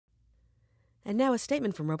And now a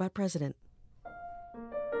statement from Robot President.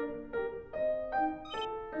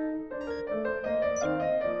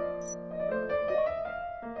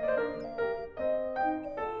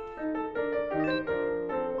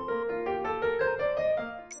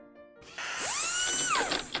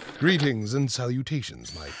 Greetings and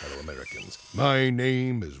salutations, my fellow Americans. My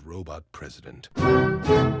name is Robot President.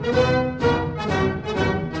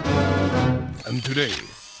 And today,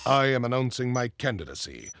 I am announcing my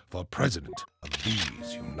candidacy for President of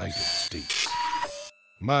these United States.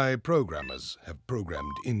 My programmers have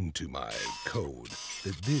programmed into my code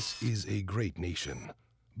that this is a great nation.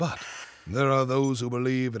 But there are those who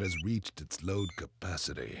believe it has reached its load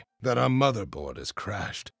capacity, that our motherboard has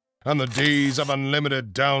crashed, and the days of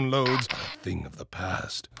unlimited downloads are a thing of the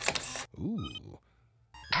past. Ooh,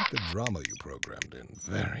 like the drama you programmed in.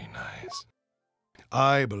 Very nice.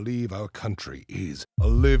 I believe our country is a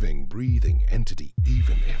living, breathing entity,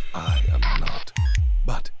 even if I am not.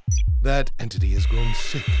 But that entity has grown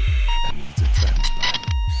sick and needs a transplant.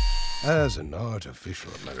 As an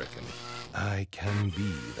artificial American, I can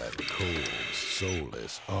be that cold,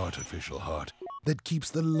 soulless, artificial heart that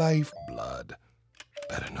keeps the lifeblood,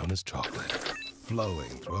 better known as chocolate, flowing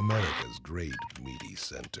through America's great meaty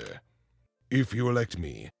center. If you elect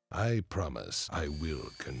me, I promise I will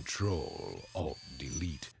control,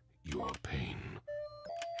 alt-delete your pain.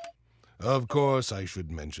 Of course, I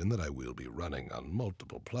should mention that I will be running on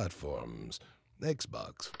multiple platforms: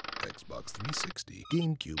 Xbox, Xbox 360,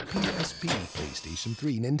 GameCube, PSP, PlayStation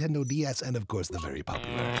 3, Nintendo DS, and of course the very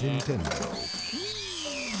popular Nintendo.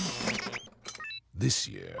 This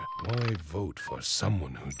year, why vote for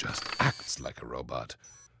someone who just acts like a robot?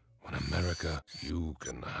 When America, you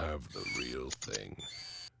can have the real thing.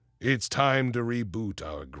 It's time to reboot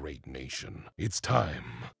our great nation. It's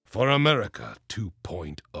time for America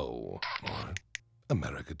 2.0, or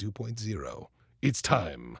America 2.0. It's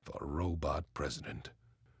time for Robot President.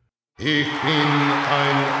 Ich bin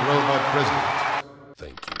ein Robot President.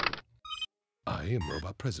 Thank you. I am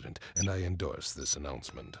Robot President, and I endorse this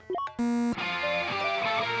announcement.